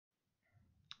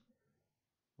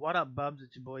What up, bubs?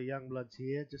 It's your boy Youngbloods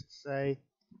here. Just to say,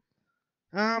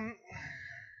 yeah,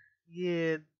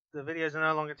 the videos are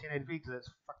no longer 1080p because it's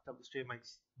fucked up. The stream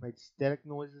made static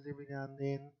noises every now and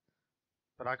then,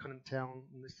 but I couldn't tell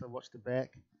unless I watched it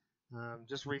back.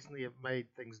 Just recently it made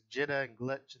things jitter and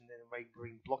glitch, and then it made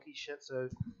green blocky shit. So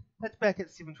that's back at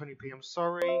 720p. I'm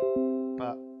sorry,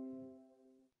 but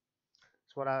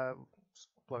it's what I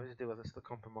have to do with. It's the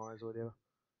compromise or whatever.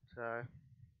 So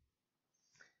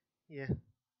yeah.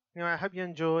 Anyway, I hope you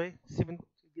enjoy.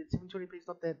 720p is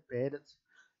not that bad. It's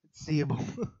seeable.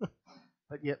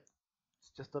 But yep,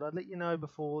 just thought I'd let you know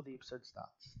before the episode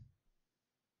starts.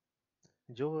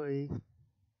 Enjoy.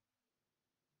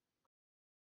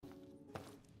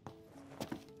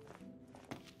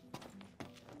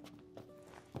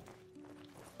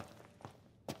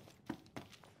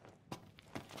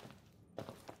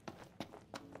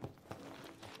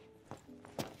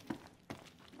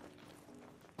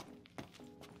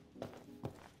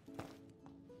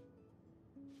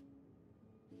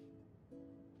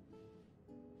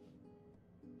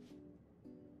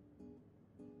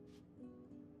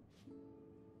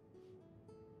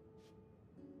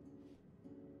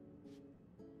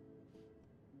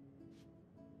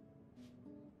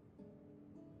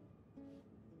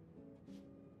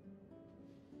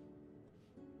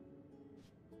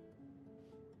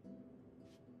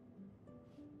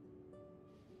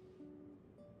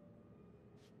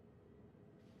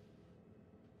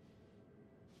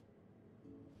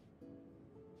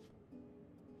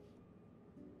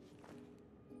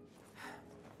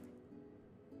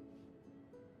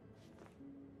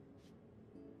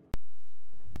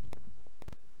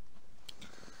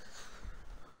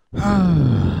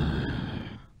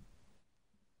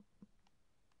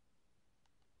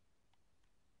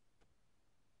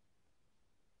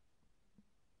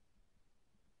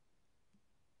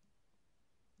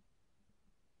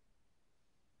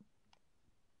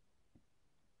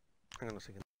 Hang on a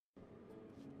second.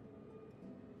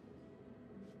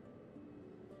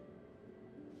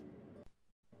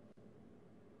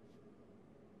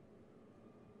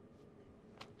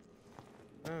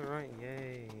 Alright,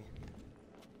 yay. Here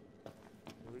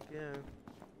we go.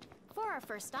 For our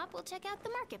first stop, we'll check out the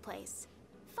marketplace.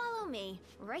 Follow me,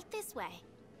 right this way.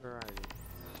 Alrighty.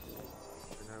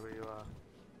 I know where you are.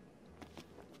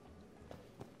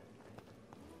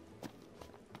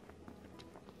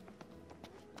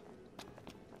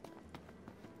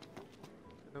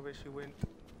 I know where she went.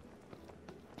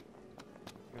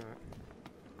 Alright.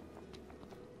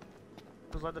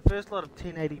 Because like the first lot of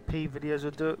 1080p videos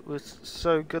would do it was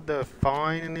so good, they were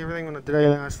fine and everything on a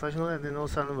daily isolation, and then all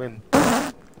of a sudden it went.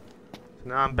 So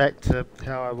now I'm back to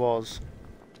how I was.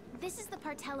 This is the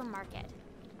Partella Market.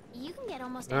 You can get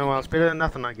almost Oh well, it's better than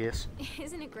nothing, I guess.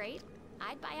 Isn't it great?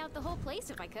 I'd buy out the whole place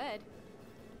if I could.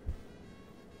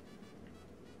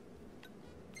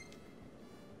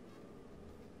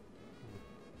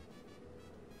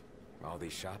 All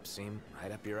these shops seem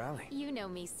right up your alley. You know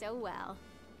me so well.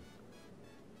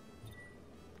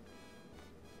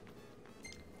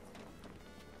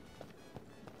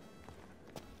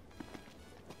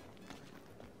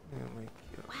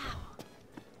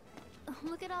 Wow.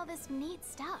 Look at all this neat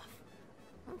stuff.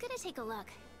 I'm gonna take a look.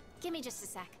 Give me just a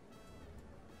sec.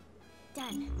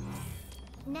 Done.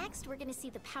 Next, we're gonna see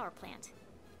the power plant.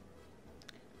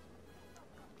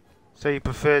 So you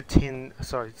prefer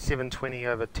 720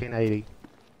 over 1080?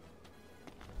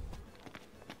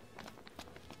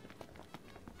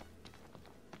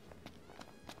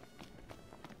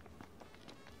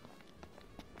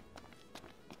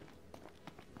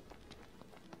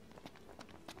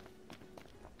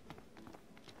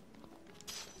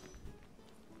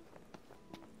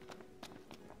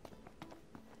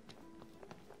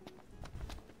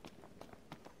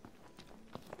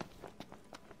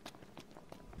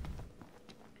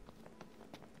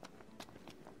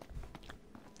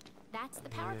 That's the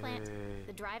power plant,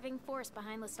 the driving force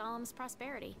behind Lestolem's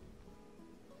prosperity.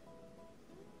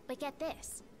 But get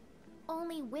this,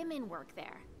 only women work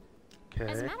there.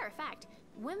 Okay. As a matter of fact,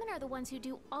 women are the ones who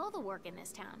do all the work in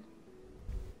this town.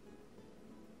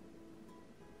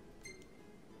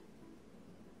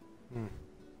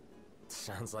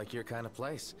 Sounds like your kind of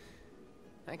place.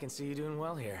 I can see you doing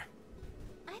well here.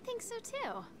 I think so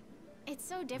too. It's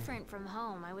so different from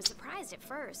home. I was surprised at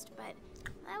first, but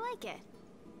I like it.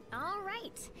 All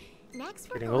right. Next,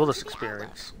 we're Getting going all this to the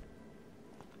experience.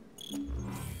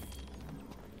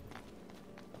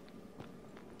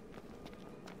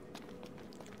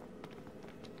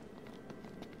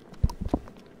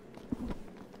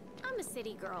 I'm a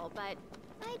city girl, but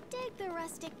I dig the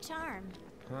rustic charm.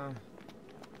 Huh?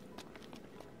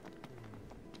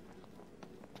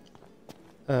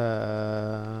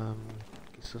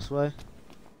 Guess this way.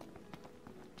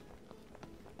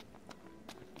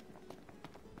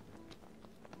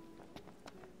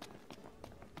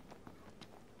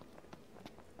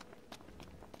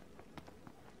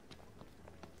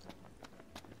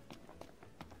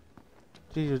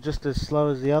 Geez, you're just as slow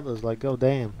as the others, like, go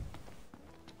damn.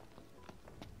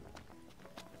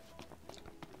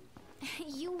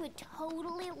 You would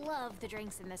totally love the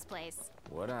drinks in this place.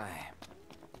 Would I?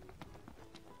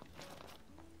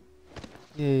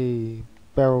 Yay,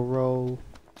 barrel roll.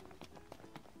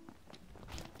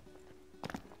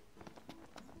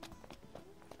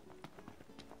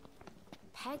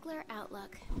 Pegler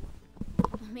Outlook.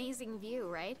 Amazing view,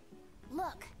 right?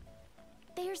 Look,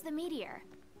 there's the meteor.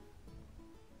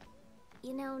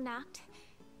 You know, Noct,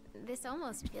 this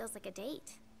almost feels like a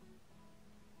date.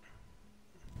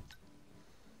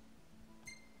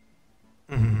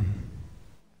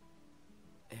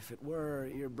 If it were,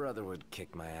 your brother would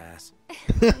kick my ass.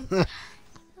 Oh,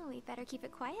 we better keep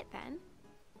it quiet then.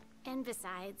 And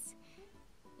besides,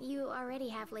 you already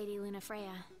have Lady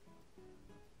Lunafreya.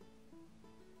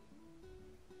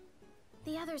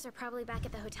 The others are probably back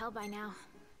at the hotel by now.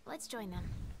 Let's join them.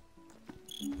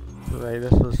 Right,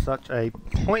 this was such a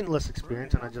pointless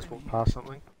experience and I just walked past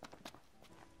something.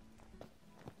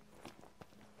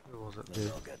 Who was it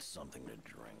there? I'll get something to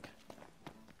drink.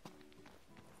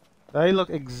 They look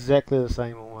exactly the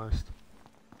same almost.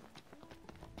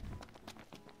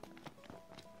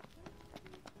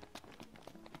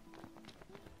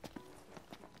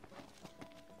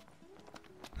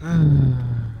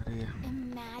 Dear.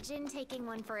 Imagine taking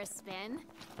one for a spin.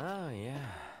 Oh, yeah.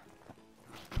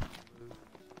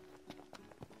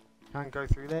 Can't go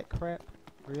through that crap,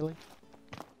 really?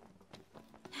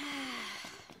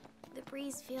 The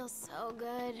breeze feels so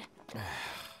good.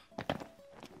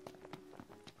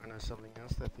 I know something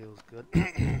else that feels good.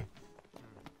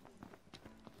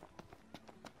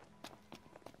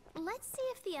 Let's see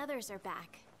if the others are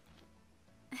back.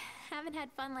 Haven't had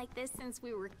fun like this since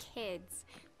we were kids.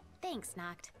 Thanks,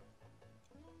 Noct.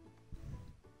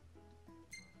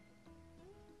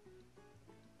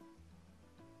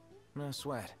 No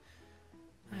sweat.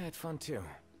 I had fun too.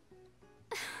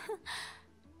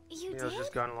 You Yeah, I did? was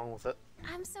just going along with it.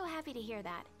 I'm so happy to hear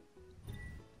that.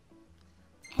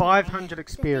 500 Anyway,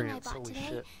 experience, the thing I bought holy today,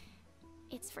 shit.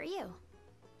 it's for you.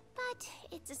 But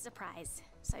it's a surprise,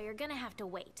 so you're gonna have to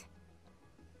wait.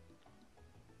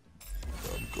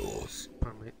 Of course.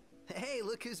 Pardon me. Hey,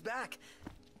 look who's back.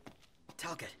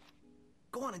 Talcott,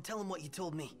 go on and tell him what you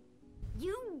told me.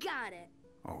 You got it.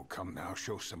 Oh, come now,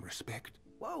 show some respect.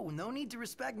 Whoa, no need to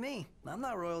respect me. I'm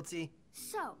not royalty.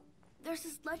 So, there's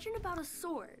this legend about a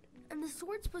sword, and the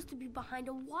sword's supposed to be behind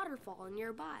a waterfall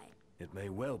nearby. It may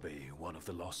well be one of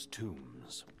the lost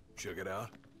tombs. Check it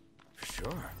out.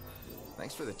 Sure.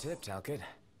 Thanks for the tip, Talcott.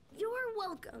 You're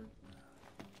welcome.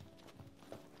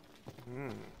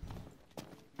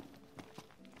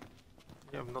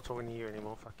 Yeah, I'm not talking to you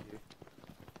anymore, fuck you.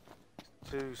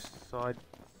 Two side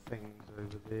things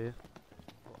over there.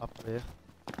 Or up there.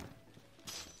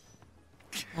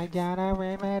 I got a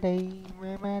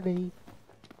remedy.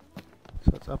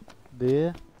 So it's up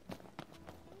there.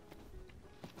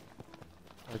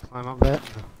 I climb up that.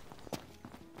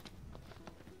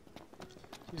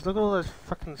 Jeez, look at all those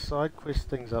fucking side quest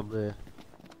things up there.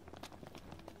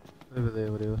 Over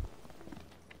there, whatever.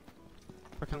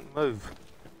 Fucking move.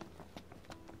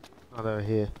 Oh, they were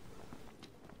here.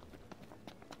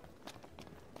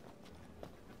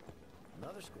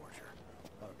 Another scorcher.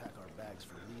 Gotta pack our bags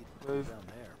for lead Move. down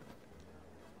there.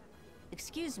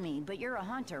 Excuse me, but you're a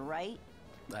hunter, right?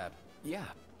 Yeah,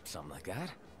 something like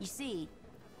that. You see,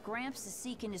 Gramps is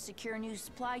seeking to secure new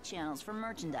supply channels for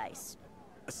merchandise.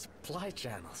 Supply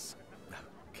channels.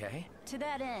 Okay. To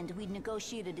that end, we'd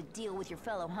negotiated a deal with your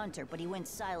fellow hunter, but he went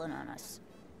silent on us.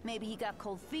 Maybe he got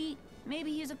cold feet,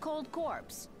 maybe he's a cold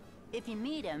corpse. If you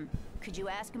meet him, could you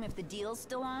ask him if the deal's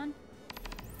still on?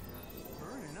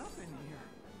 Burning up in here.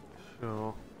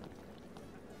 Sure.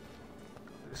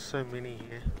 There's so many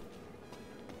here.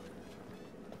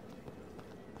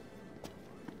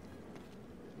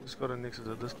 Just got a next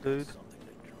to this dude. Something to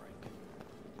drink.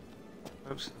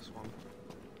 Oops, this one.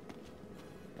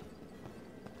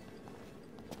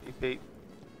 Beep beep.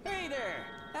 Hey there!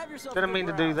 Have yourself Didn't mean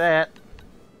to do that.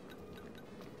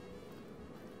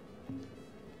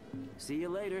 See you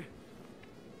later.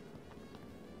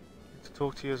 To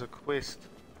talk to you as a quest.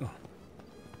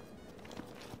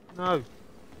 No.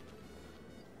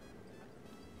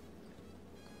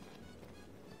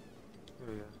 There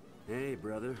we go. Hey,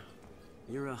 brother.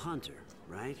 You're a hunter,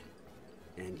 right?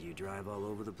 And you drive all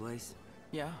over the place?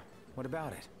 Yeah, what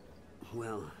about it?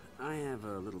 Well, I have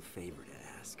a little favor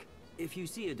to ask. If you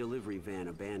see a delivery van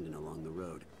abandoned along the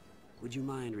road, would you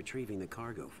mind retrieving the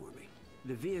cargo for me?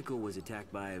 The vehicle was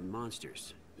attacked by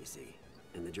monsters, you see,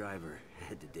 and the driver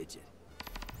had to ditch it.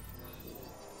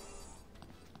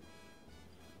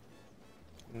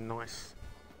 Nice.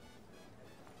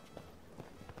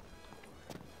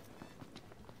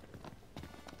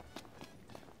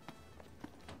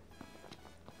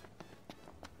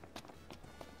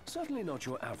 Certainly not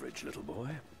your average little boy.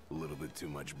 A little bit too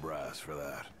much brass for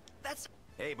that. That's...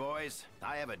 Hey boys,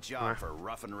 I have a job for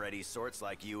rough and ready sorts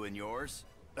like you and yours.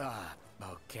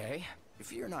 Okay.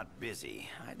 If you're not busy,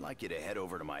 I'd like you to head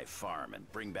over to my farm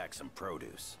and bring back some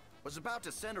produce. Was about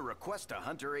to send a request to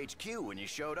Hunter HQ when you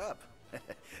showed up.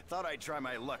 Thought I'd try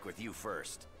my luck with you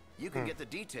first. You can get the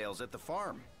details at the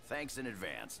farm. Thanks in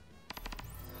advance.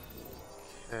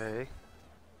 Okay.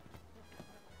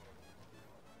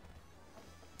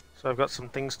 So I've got some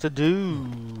things to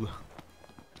do.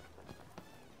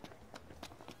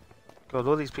 God,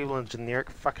 all these people in generic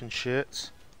fucking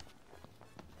shirts.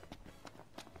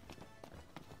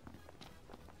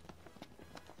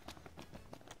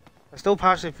 I still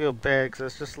partially feel bad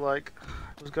because it's just like,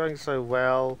 it was going so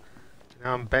well,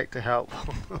 now I'm back to help.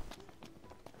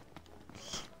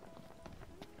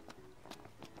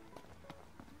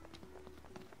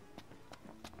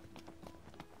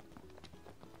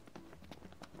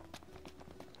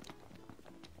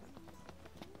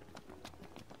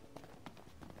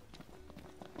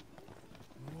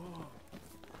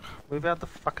 Move out the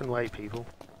fucking way, people.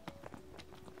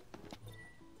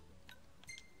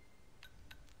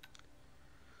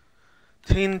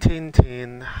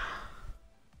 Tin.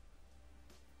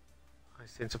 I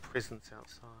sense a presence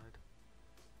outside.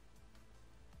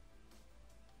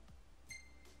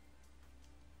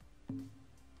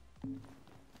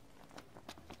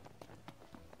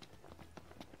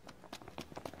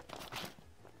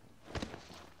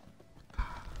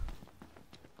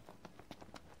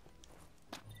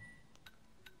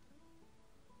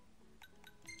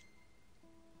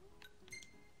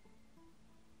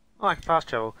 Oh, I can fast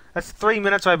travel. That's 3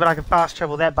 minutes away, but I can fast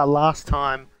travel that. But last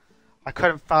time, I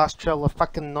couldn't fast travel a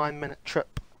fucking 9-minute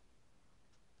trip.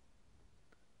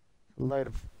 A load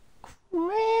of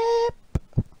crap.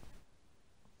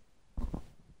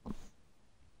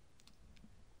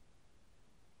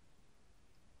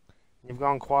 You've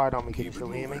gone quiet on me. Can you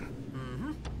still hear me?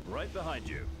 Mm-hmm. Right behind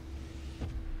you.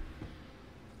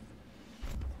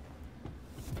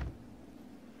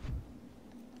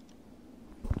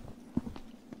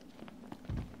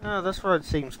 Oh, this road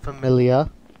seems familiar.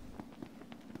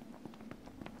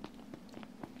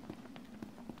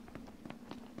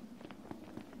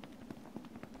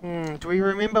 Do we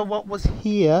remember what was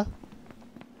here?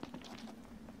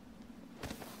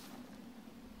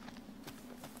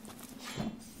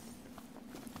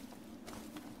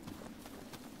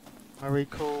 I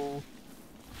recall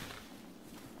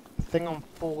a thing on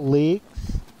 4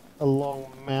 legs, a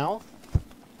long mouth,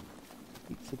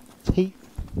 heaps of teeth.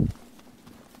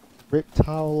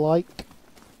 Reptile-like.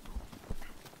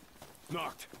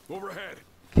 Knocked. Overhead.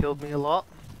 Killed me a lot.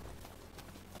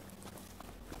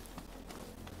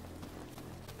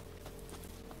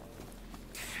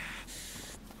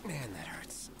 Man, that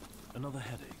hurts. Another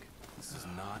headache. This is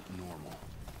not normal.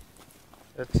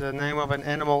 It's the name of an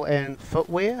animal and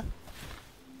footwear.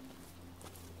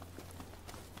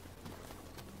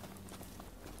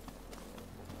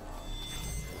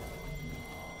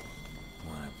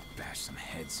 Wanna bash some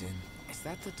heads in? Is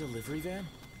that the delivery van?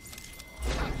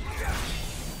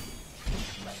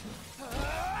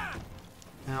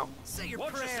 Now, Say your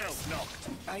Watch prayers. yourself, Knocked.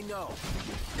 I know.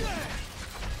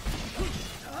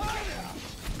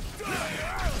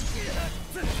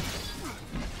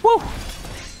 woo!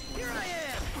 Here I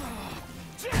am.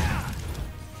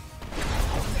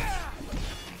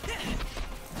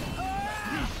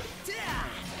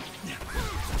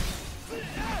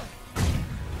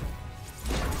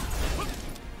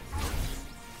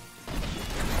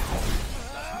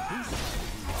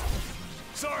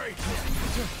 Sorry.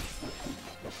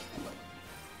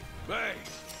 Hey,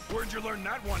 where'd you learn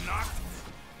that one, Knocked?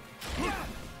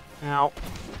 Ow.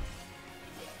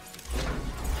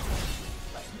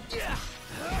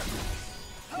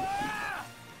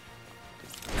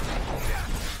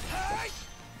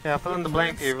 Yeah, fill in the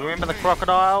blank here. Remember the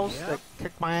crocodiles that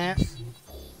kicked my ass?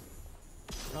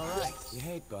 Alright, you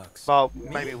hate bugs. Well,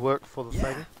 maybe worked for the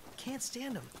thing. Can't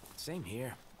stand them. Same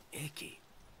here. Icky.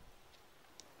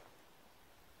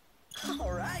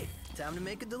 All right, time to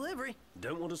make a delivery.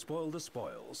 Don't want to spoil the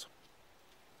spoils.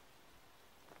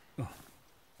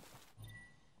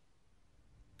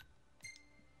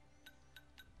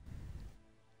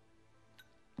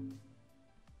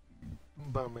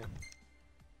 bumming.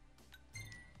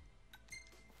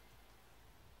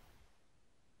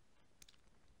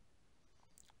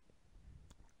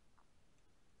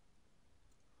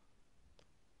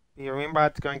 You remember I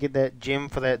had to go and get that gem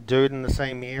for that dude in the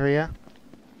same area?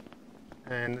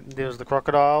 And there was the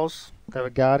crocodiles. They were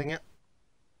guarding it.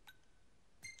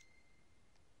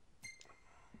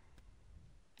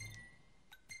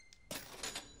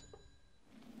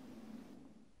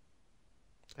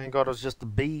 Thank God it was just the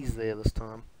bees there this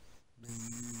time.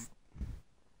 Bzzz.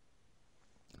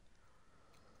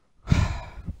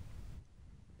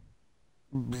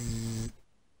 Bzzz.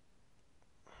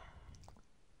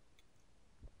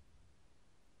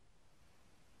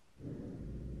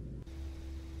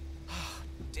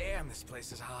 Damn, this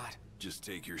place is hot. Just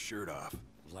take your shirt off.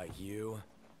 Like you?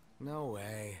 No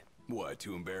way. What,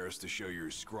 too embarrassed to show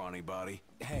your scrawny body?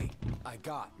 Hey, I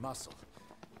got muscle.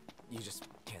 You just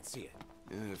can't see it.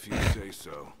 If you say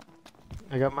so.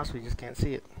 I got muscle, you just can't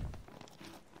see it.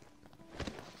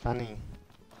 Funny.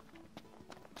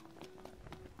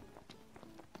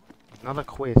 Another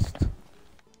quest.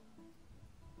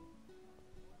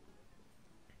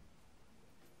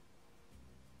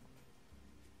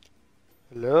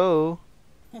 Hello?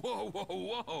 Whoa, whoa,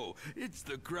 whoa! It's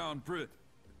the Crown Prince.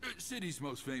 City's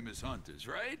most famous hunters,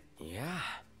 right? Yeah.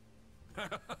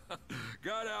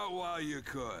 Got out while you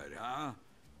could, huh?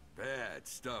 Bad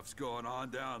stuff's going on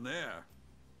down there.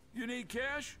 You need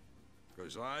cash?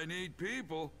 'Cause I need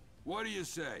people. What do you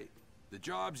say? The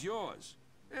job's yours,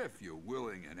 if you're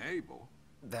willing and able.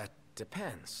 That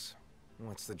depends.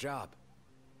 What's the job?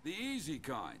 The easy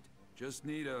kind. Just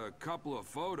need a couple of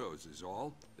photos is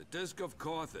all. The Disc of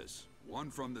Cauthus.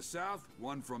 One from the south,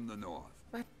 one from the north.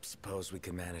 I suppose we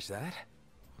can manage that.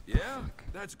 Yeah?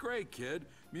 That's great, kid.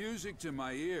 Music to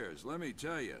my ears, let me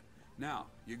tell you. Now,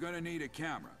 you're gonna need a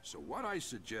camera, so what I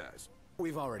suggest...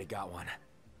 We've already got one.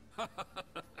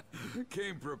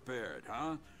 Came prepared,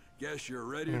 huh? Guess you're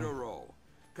ready to roll.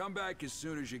 Come back as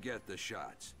soon as you get the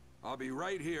shots. I'll be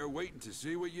right here waiting to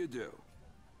see what you do.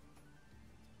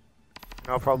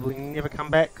 I'll probably never come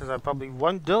back because I probably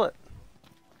won't do it.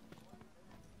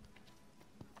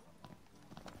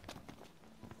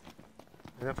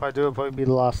 And if I do, it'll probably be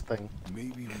the last thing.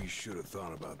 Maybe we should have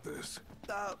thought about this.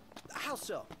 How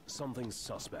so? Something's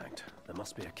suspect. There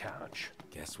must be a catch.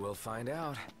 Guess we'll find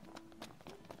out.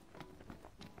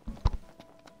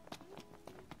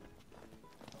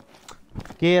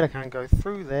 Forget I can't go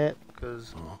through that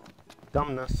because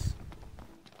dumbness.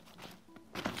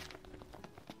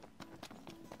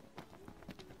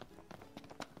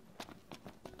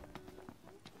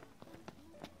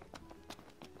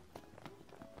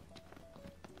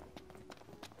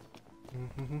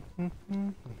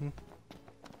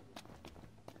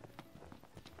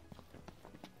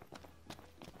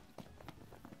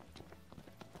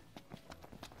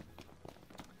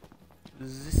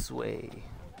 This way.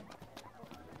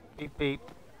 Beep beep.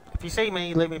 If you see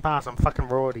me, let me pass. I'm fucking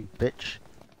royalty, bitch.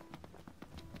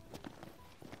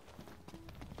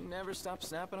 You never stop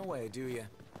snapping away, do you?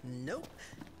 Nope.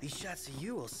 These shots of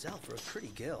you will sell for a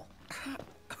pretty gill.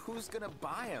 Who's gonna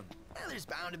buy them? Well, there's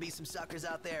bound to be some suckers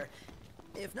out there.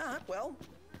 If not, well,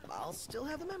 I'll still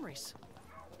have the memories.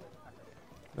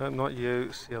 No, not you.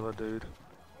 It's the other dude.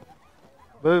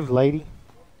 Move, lady.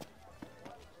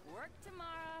 Work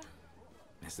tomorrow.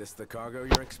 Is this the cargo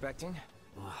you're expecting?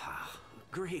 Wow,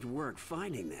 great work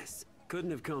finding this.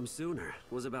 Couldn't have come sooner.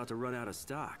 Was about to run out of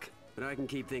stock. But I can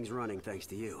keep things running thanks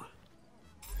to you.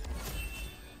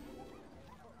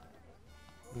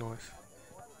 Nice.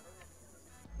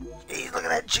 Jeez, look at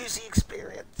that juicy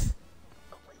experience.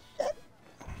 Holy shit.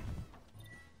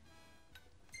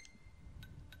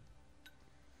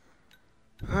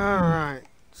 Alright,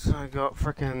 so I got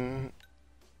frickin'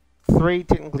 3,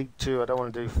 technically 2. I don't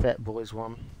want to do Fat Boys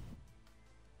 1.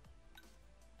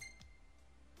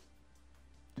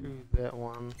 Do that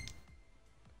one.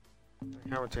 I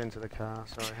can't return to the car,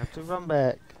 so I have to run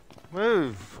back.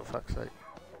 Move, for fuck's sake.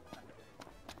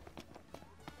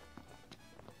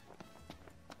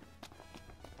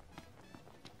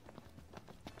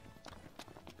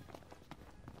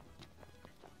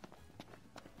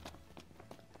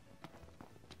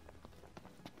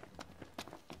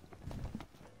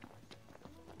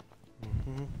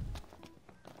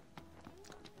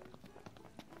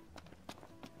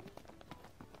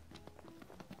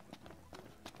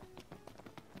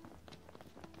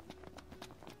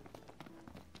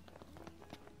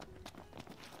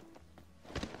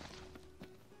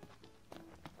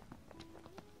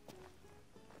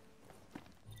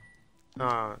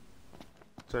 Ah,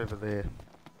 it's over there.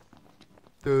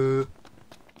 Duh.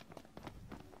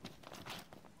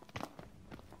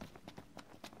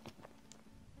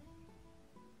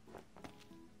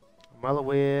 I'm well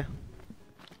aware.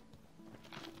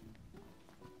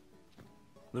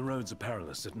 The roads are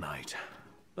perilous at night.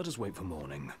 Let us wait for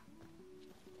morning.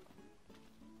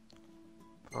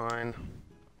 Fine.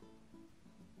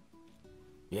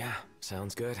 Yeah,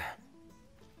 sounds good.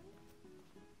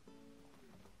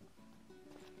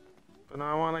 But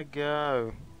I want to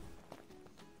go.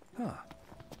 Huh.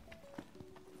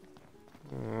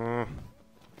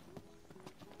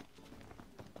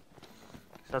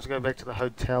 So I have to go back to the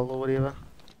hotel or whatever.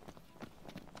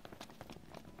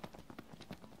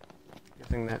 I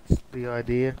think that's the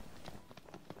idea.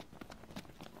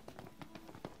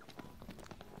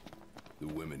 The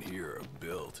women here are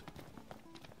built.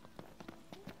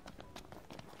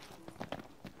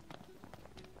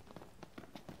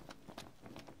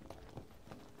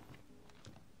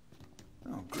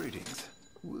 Oh, greetings.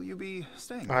 Will you be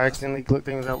staying with I us? accidentally clicked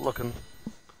things without looking.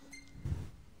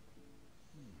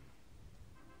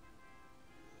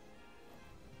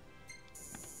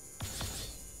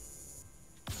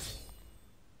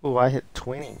 Oh, I hit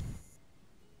 20.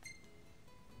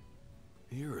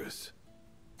 Iris.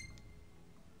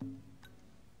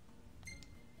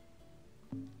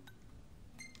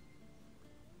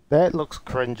 That looks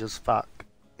cringe as fuck.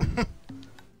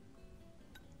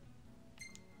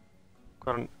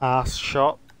 Got an ass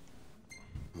shot.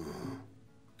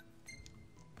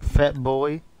 Fat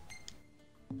boy.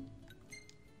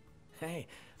 Hey,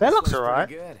 That this looks looks alright.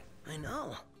 pretty good. I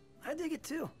know. I dig it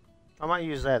too. I might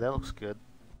use that. That looks good.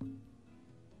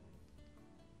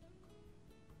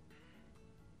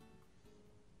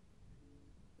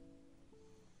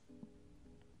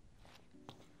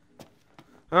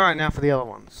 Alright, now for the other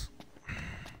ones.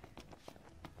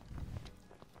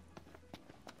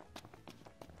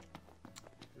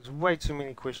 There's way too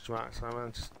many question marks, so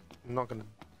I'm not going to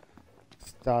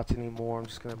start anymore. I'm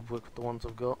just going to work with the ones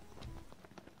I've got.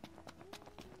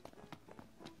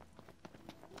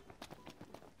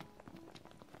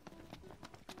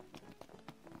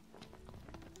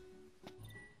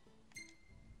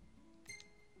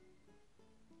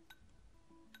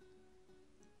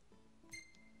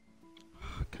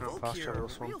 Can't Folk fast here travel are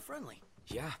this one. real friendly.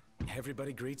 Yeah,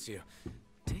 everybody greets you.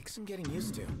 Takes some getting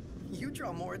used to. You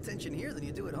draw more attention here than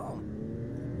you do at home.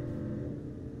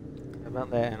 How about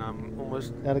that? And I'm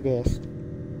almost out of gas.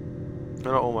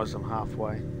 No, not almost, I'm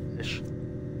halfway-ish.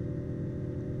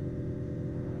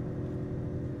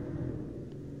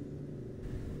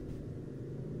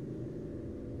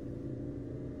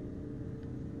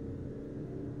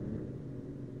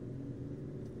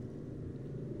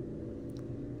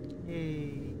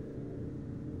 Yay.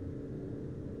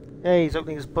 Hey, he's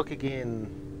opening his book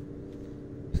again.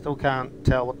 Still can't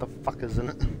tell what the fuck is in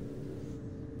it.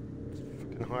 It's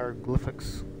fucking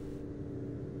hieroglyphics.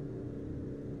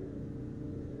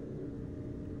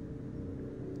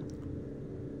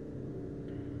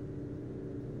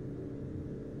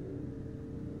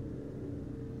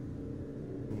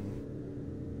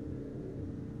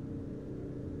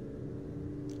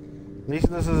 At least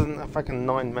this isn't a fucking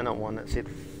 9-minute one, it said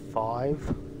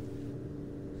 5.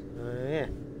 So yeah.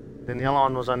 Then the other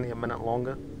one was only a minute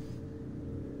longer.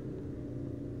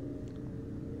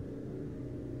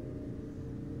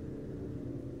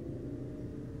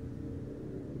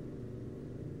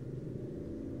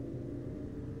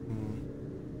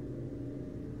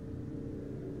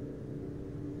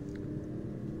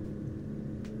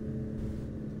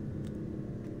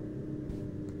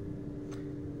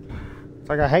 It's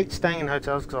like I hate staying in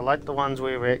hotels because I like the ones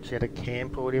where we're actually at a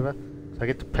camp or whatever. So I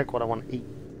get to pick what I want to eat.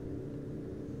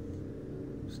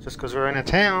 It's just because we're in a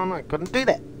town, I couldn't do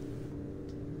that.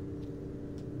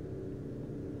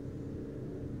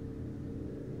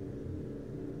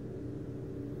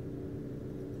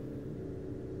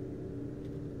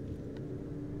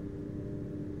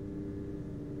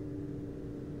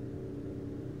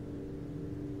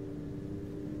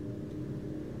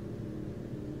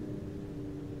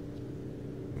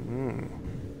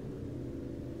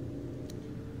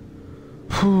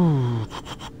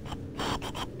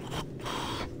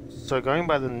 So going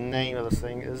by the name of this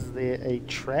thing, is there a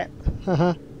trap?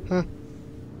 Pretty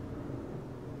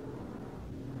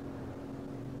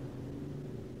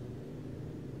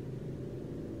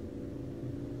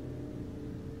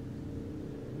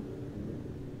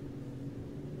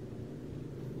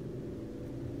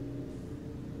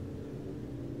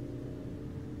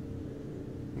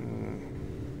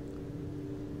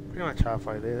much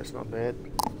halfway there, that's not bad.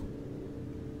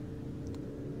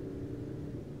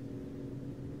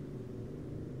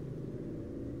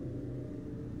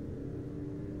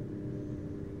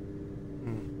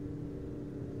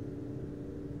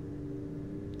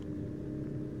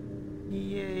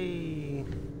 Yay!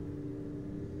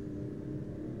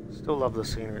 Still love the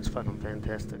scenery, it's fucking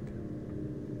fantastic.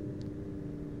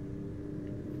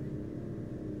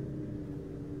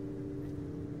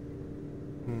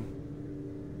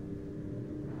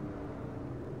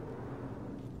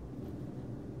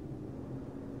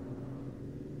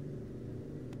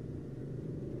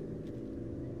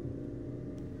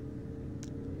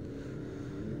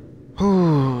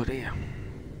 Oh dear.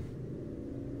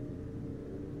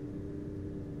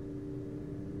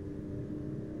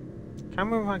 Can't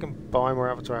remember if I can buy more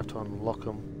outfits or I have to unlock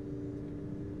them.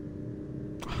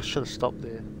 Oh, I should have stopped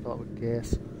there. Fill up with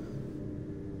gas.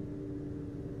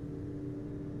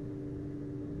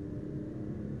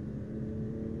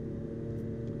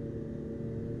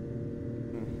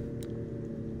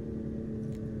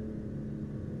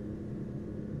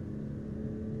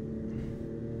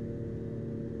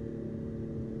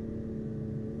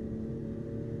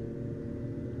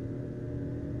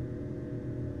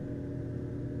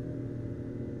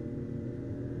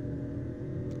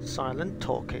 Silent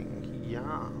talking,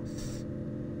 yes.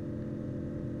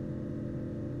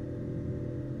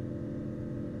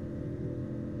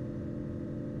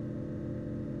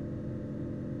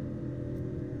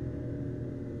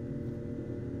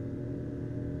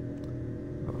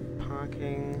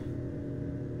 Parking.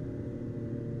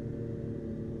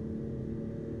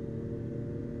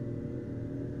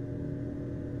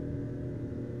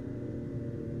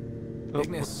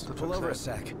 Ignis, pull over a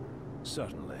sec.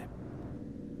 Certainly.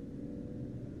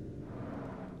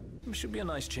 Should be a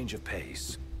nice change of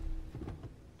pace.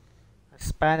 I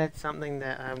spotted something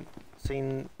that I haven't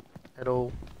seen at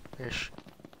all ish.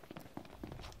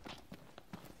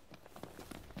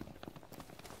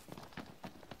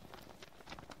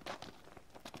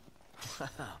 Wow,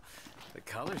 the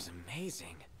color's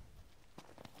amazing.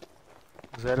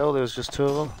 Is that all? There was just 2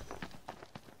 of them?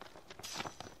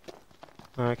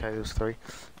 Okay, there's 3. You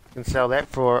can sell that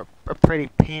for a pretty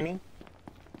penny.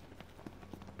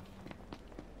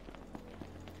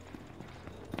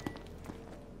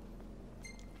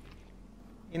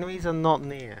 Enemies are not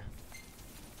near.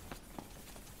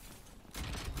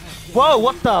 Whoa,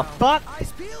 what the fuck?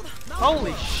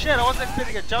 Holy shit, I wasn't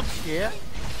expecting a jump scare.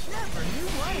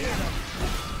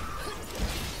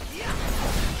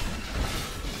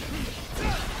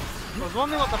 I was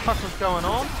wondering what the fuck was going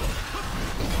on.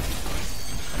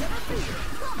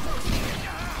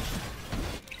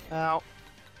 Ow.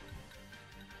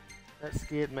 That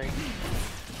scared me.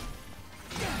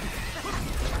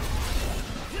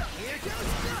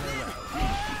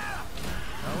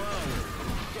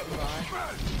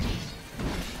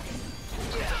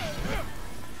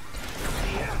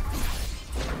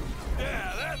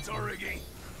 Yeah, that's Origi.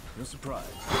 No surprise.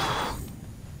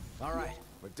 All right,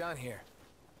 we're done here.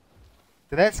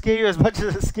 Did that scare you as much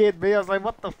as it scared me? I was like,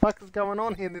 what the fuck is going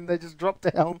on here? And then they just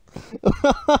dropped down.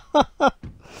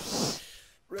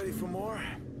 Ready for more?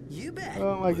 You bet.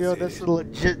 Oh my god, that's a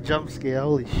legit jump scare.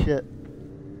 Holy shit.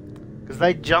 Because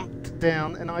they jumped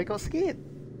down and I got scared.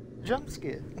 Jump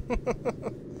scare.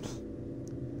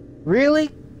 Really?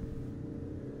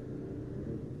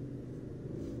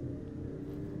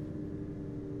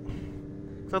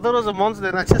 So I thought it was a monster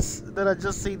and I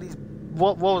just see these,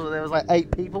 what was it? There was like 8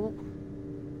 people.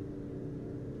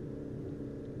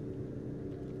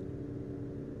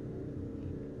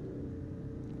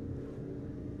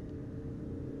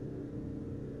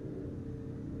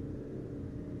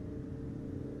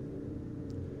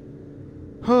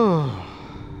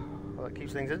 Well, that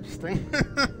keeps things interesting.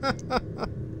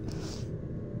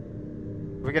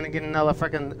 We're gonna get another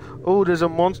fucking, oh, there's a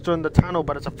monster in the tunnel,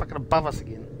 but it's a fucking above us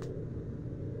again.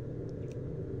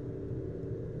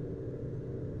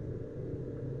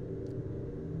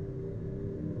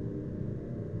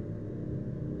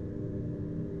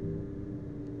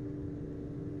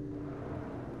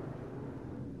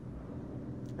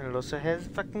 And it also has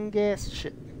fucking gas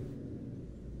shit.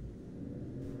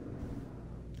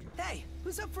 Hey,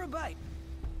 who's up for a bite?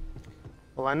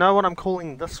 Well, I know what I'm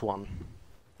calling this one.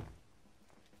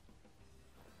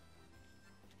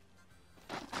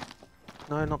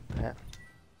 No, not that.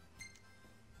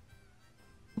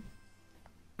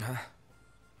 Huh?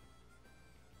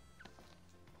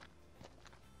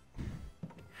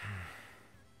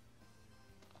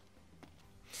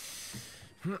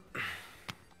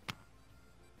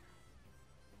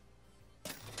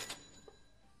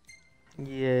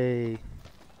 Yay.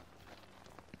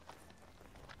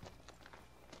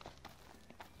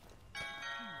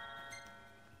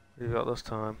 What have we got this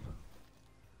time?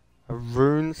 A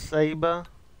rune saber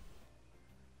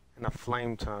and a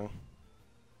flame tongue.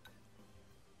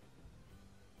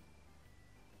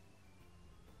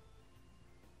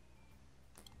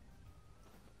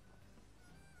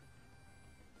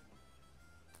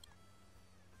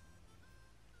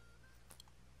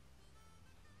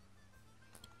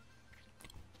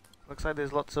 Looks like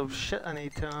there's lots of shit I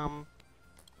need to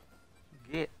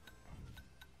get.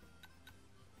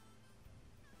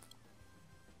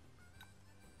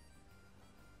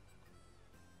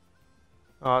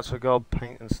 Oh, it's for gold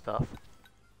paint and stuff.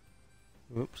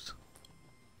 Oops.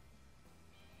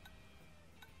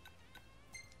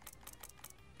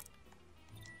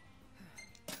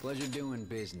 Pleasure doing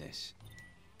business.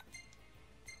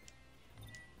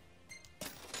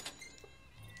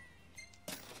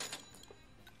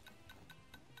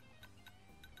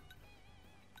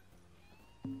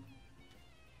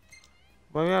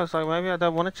 Maybe I was like, maybe I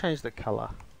don't want to change the color.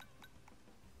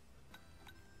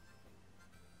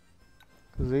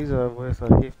 Because these are worth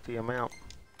a hefty amount.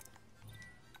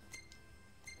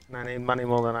 And I need money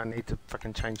more than I need to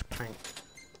fucking change paint.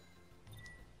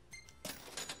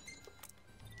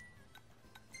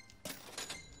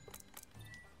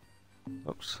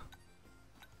 Oops.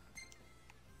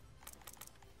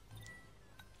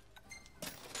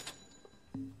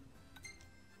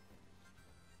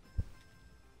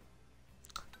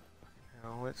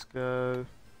 Now let's go.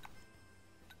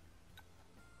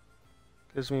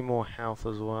 Gives me more health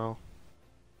as well.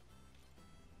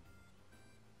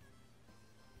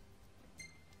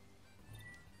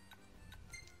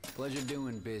 Pleasure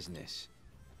doing business.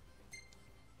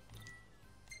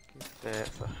 Get that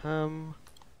for him.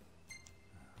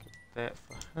 Get that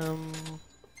for him.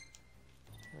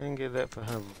 And get that for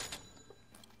him.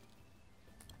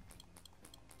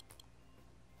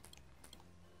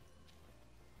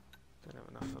 Don't have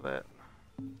enough of that.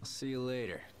 I'll see you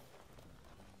later.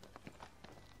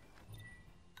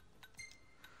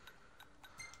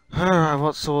 Alright,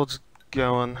 what sword's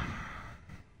going?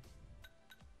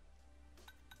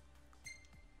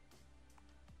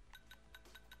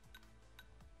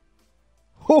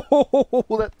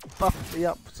 Oh, that buffed me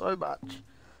up so much.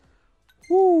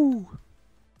 Woo!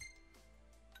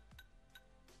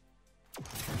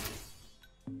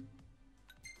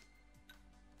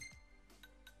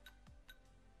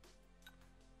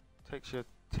 Takes your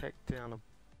attack down a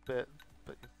bit,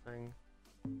 but your thing,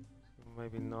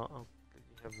 maybe not. I'll let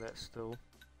you have that still.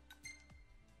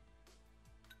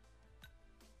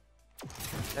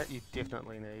 That you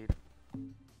definitely need.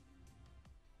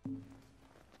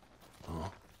 Huh?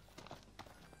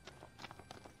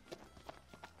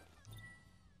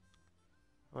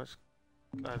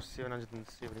 I have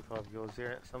 775 yours. Is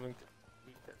there something to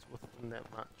eat that's within that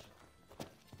much?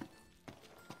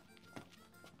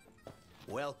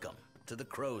 Welcome to the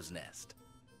Crow's Nest.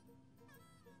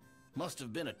 Must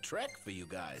have been a trek for you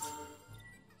guys.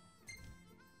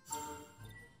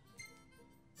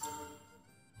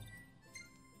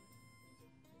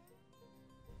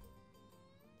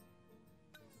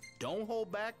 Don't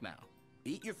hold back now.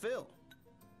 Eat your fill.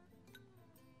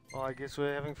 Well, I guess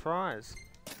we're having fries.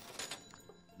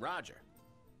 Roger.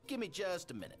 Give me just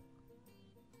a minute.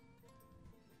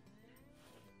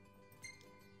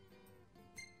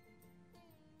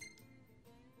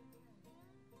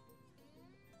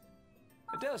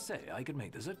 I dare say I could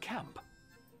make this at camp.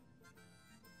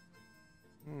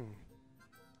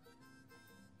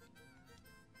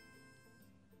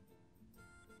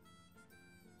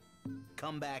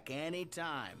 Come back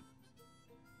anytime.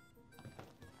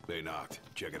 They knocked.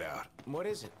 Check it out. What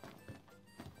is it?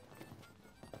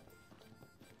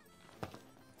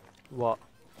 What?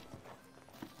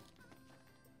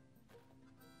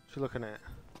 What you looking at?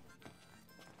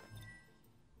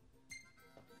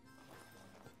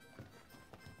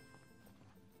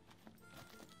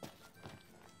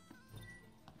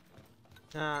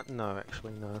 No,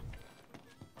 actually, no.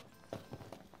 I'm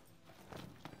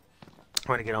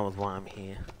going to get on with why I'm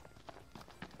here.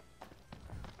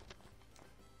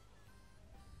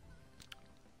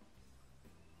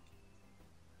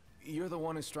 You're the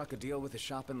one who struck a deal with the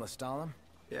shop in Lestalem?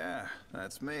 Yeah,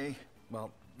 that's me.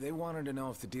 Well, they wanted to know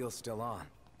if the deal's still on.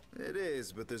 It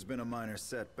is, but there's been a minor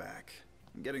setback.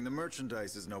 Getting the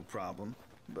merchandise is no problem,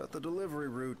 but the delivery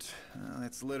route,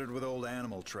 it's littered with old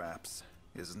animal traps.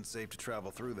 Isn't safe to travel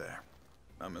through there.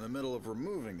 I'm in the middle of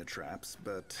removing the traps,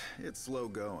 but it's slow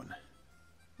going.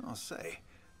 I'll say,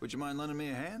 would you mind lending me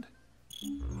a hand?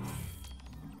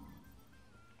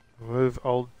 Remove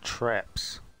old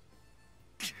traps.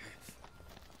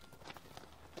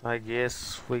 I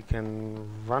guess we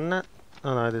can run it.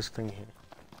 Oh no, this thing here.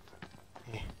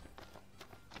 Yeah.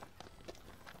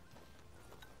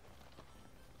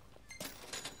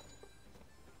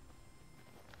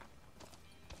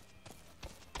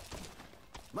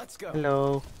 Let's go.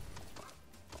 Hello.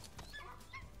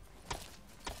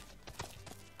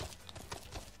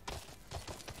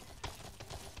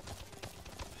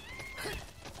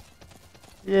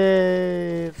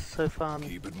 Yay! so fun.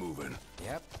 Keep it moving.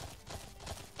 Yep.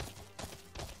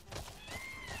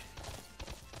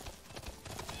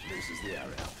 This is the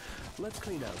area. Let's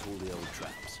clean out all the old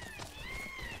traps.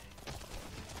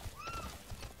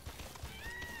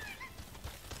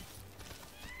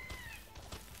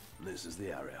 This is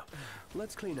the area.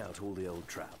 Let's clean out all the old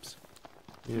traps.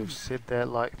 You've said that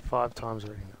like 5 times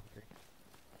already.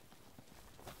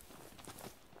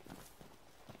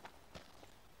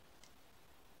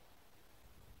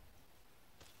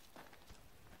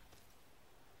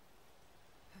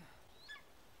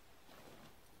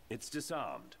 It's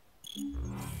disarmed.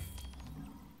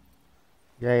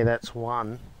 Yay, that's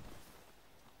 1.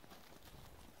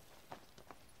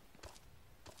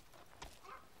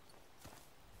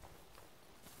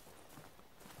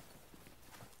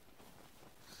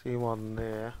 See one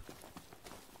there.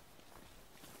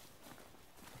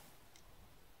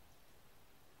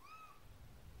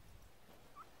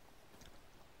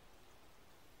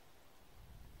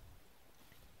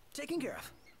 Taken care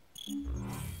of.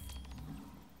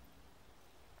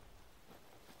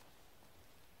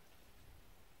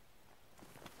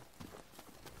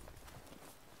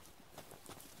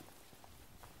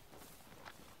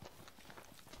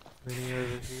 Any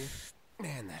over here?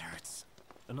 Man, that hurts.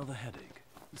 Another headache.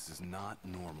 This is not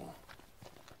normal.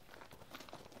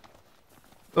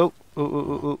 Oh, oh, oh,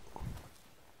 oh, oh.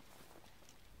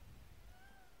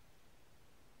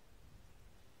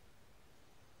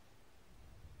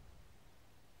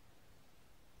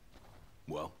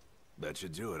 Well, that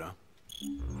should do it, huh?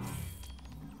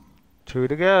 2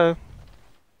 to go.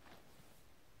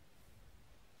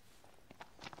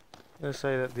 I'm gonna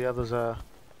say that the others are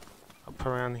up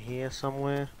around here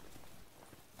somewhere.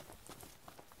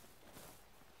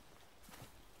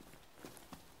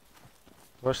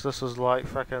 Wish this was like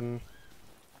fucking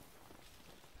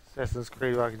Assassin's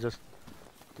Creed where I could just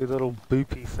do little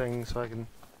boopy things so I can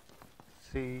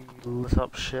see lit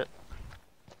up shit.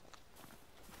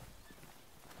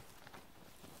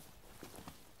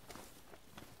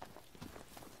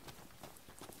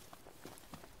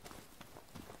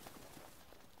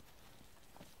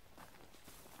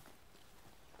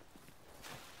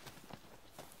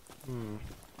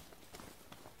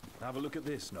 Have a look at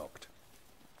this, Noct.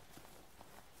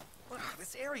 Ugh,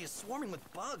 this area is swarming with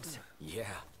bugs. Yeah.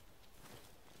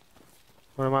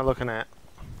 What am I looking at?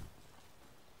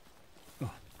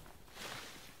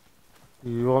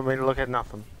 You want me to look at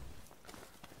nothing?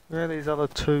 Where are these other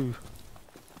 2?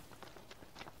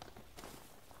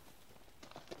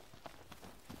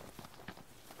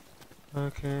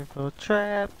 Okay, for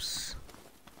traps.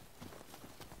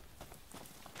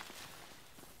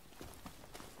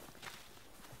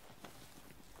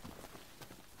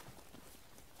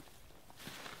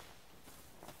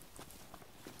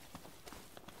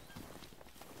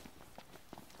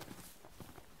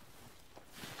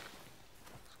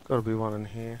 Gotta be one in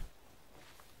here.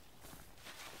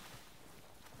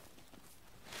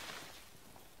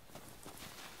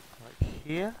 Like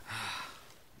here?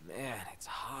 Man, it's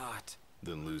hot.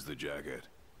 Then lose the jacket.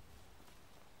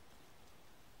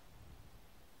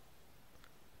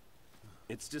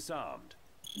 It's disarmed.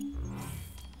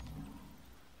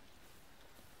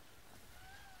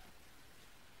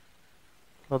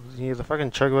 God, yeah, the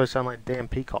fucking chocobos sound like damn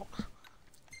peacocks.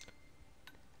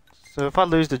 So if I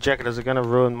lose the jacket, is it gonna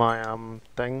ruin my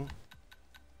thing?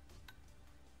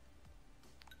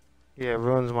 Yeah, it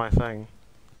ruins my thing.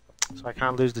 So I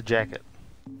can't lose the jacket.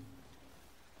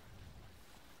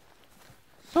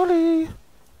 Sorry.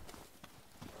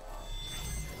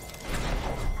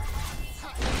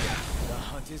 The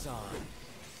hunt is on.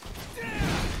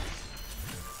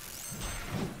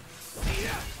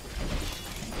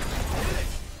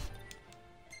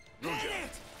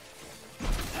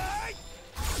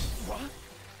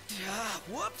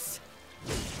 Whoops!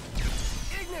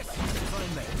 Ignis!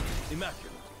 Fine, mate.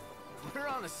 Immaculate. We're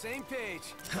on the same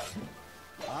page.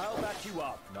 I'll back you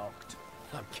up, Noct.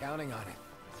 I'm counting on it.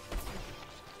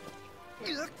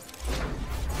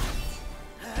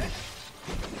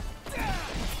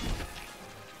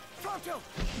 Pronto!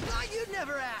 Thought you'd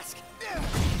never ask!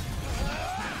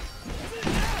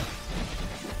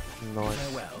 Nice.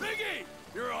 Farewell. Biggie!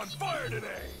 You're on fire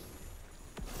today!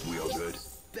 We all good?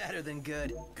 Better than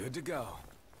good. Good to go.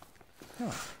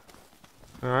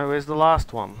 Alright, where's the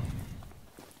last one?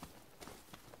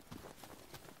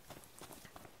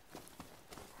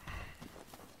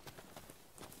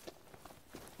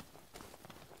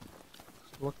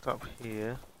 Looked up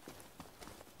here.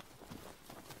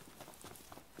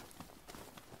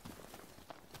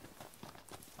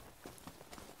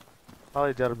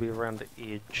 Probably gotta be around the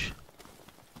edge.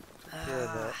 Yeah,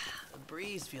 that.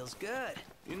 breeze feels good.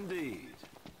 Indeed.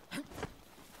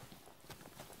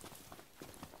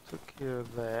 Took care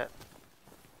of that.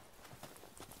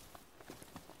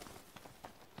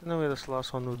 Don't know where this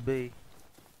last one would be.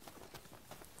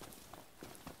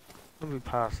 Wouldn't be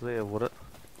past there, would it?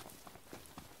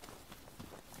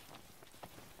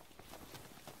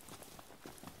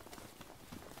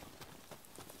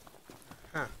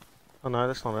 Huh. Oh no,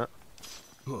 that's not it.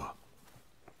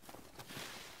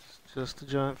 It's just a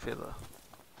giant feather.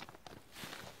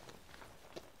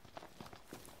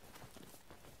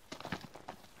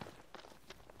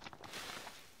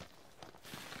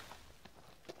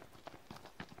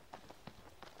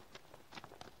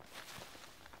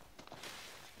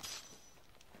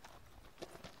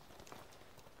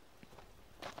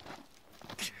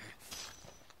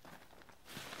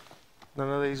 None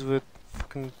of these were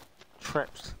fucking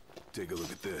traps. Take a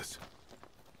look at this.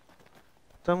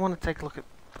 Don't want to take a look at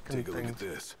fucking Take a look things. at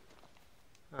this.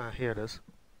 Ah, here it is.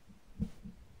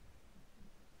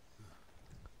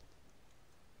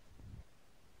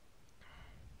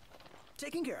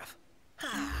 Taken care of.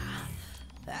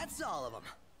 That's all of them.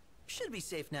 Should be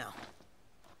safe now.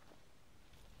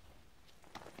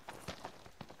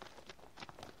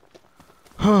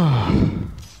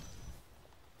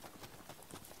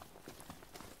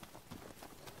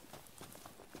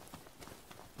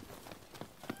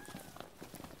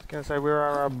 Gonna say, where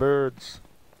are our birds?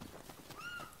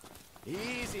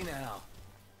 Easy now.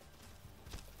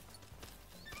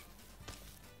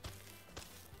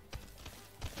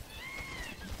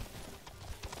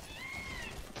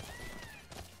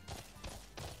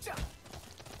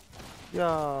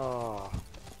 Yeah.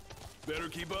 Better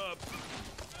keep up.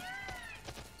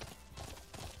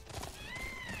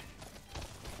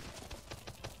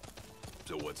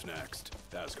 So what's next?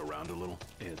 Ask around a little?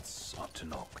 It's up to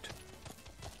Noct.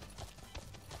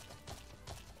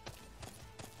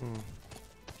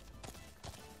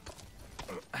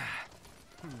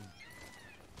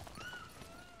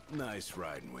 Nice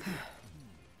riding with you.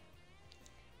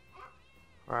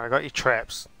 Alright, I got your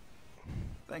traps.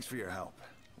 Thanks for your help.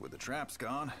 With the traps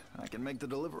gone, I can make the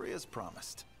delivery as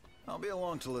promised. I'll be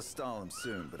along to Lestalem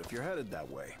soon, but if you're headed that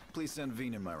way, please send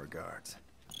Vina my regards.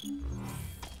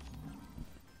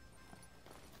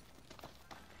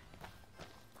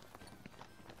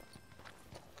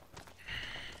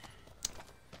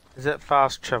 Is it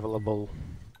fast travelable?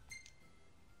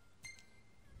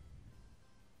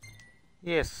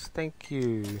 Yes, thank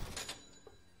you.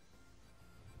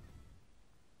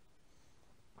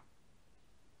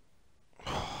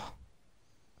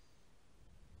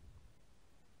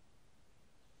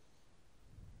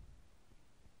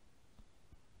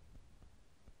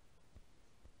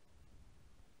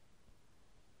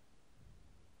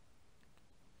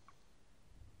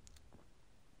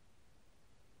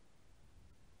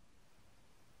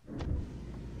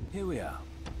 Here we are.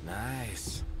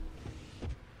 Nice.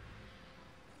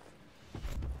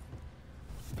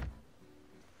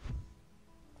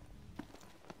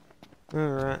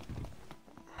 Alright.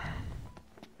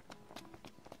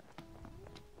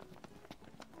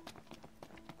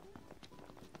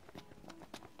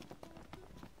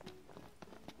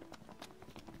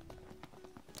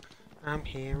 I'm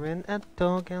hearing a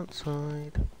dog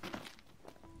outside.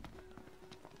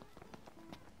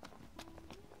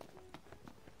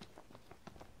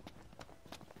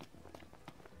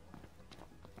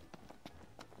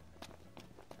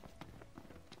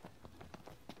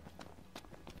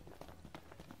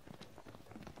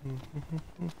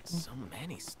 So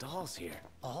many stalls here.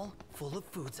 All full of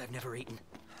foods I've never eaten.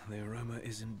 The aroma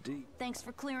is indeed. Thanks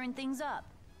for clearing things up.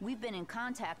 We've been in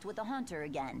contact with the hunter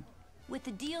again. With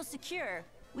the deal secure,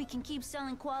 we can keep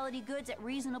selling quality goods at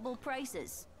reasonable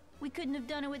prices. We couldn't have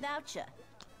done it without you.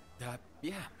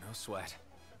 Yeah, no sweat.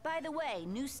 By the way,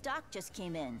 new stock just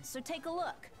came in, so take a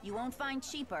look. You won't find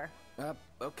cheaper.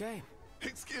 Okay.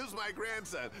 Excuse my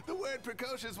grandson. The word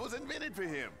precocious was invented for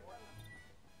him.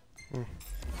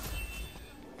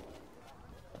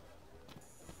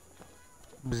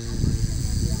 I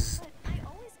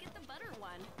always get the butter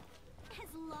one.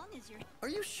 As long as you're... Are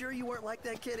you sure you weren't like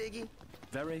that kid, Iggy?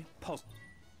 Very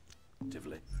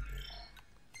positively.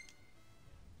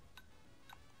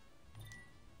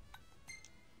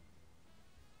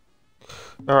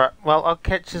 Alright, well, I'll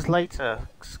catch you later,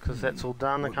 because that's all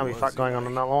done. There can't be fuck going on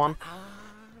another one.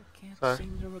 So,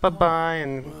 bye-bye,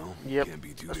 and yep,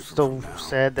 I'm still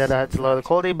sad that I had to lower the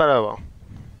quality, but oh well.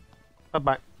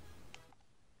 Bye-bye.